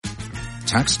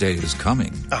Tax day is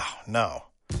coming. Oh, no.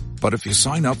 But if you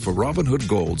sign up for Robinhood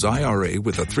Gold's IRA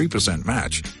with a 3%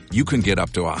 match, you can get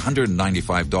up to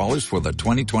 $195 for the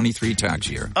 2023 tax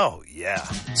year. Oh, yeah.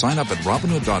 Sign up at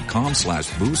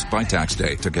Robinhood.com/boost by tax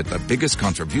day to get the biggest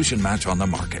contribution match on the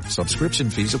market. Subscription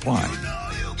fees apply.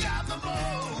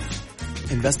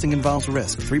 Investing involves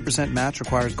risk. 3% match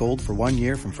requires gold for 1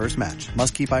 year from first match.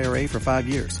 Must keep IRA for 5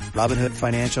 years. Robinhood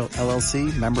Financial,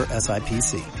 LLC, member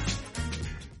SIPC.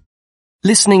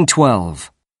 Listening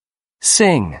 12.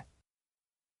 Sing.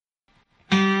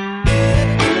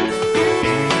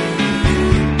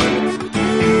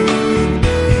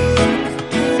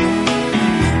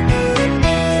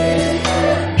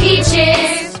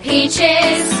 Peaches,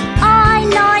 peaches. I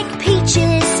like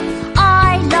peaches.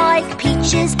 I like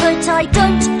peaches, but I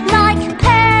don't like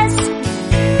pears.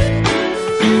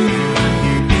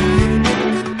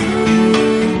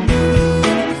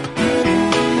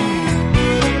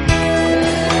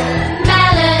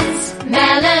 Melons,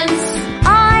 melons.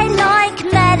 I like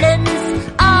melons.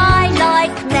 I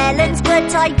like melons,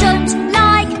 but I don't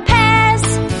like pears.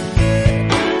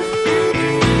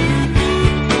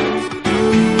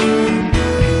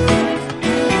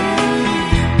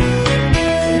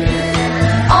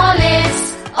 Olives,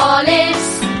 olives.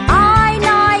 I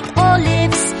like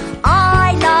olives.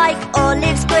 I like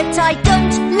olives, but I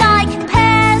don't like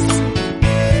pears.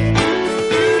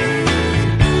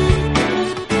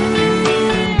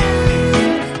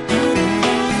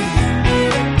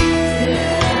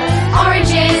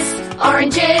 Oranges,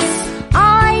 oranges.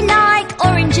 I like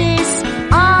oranges.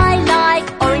 I like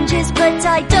oranges, but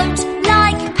I don't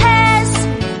like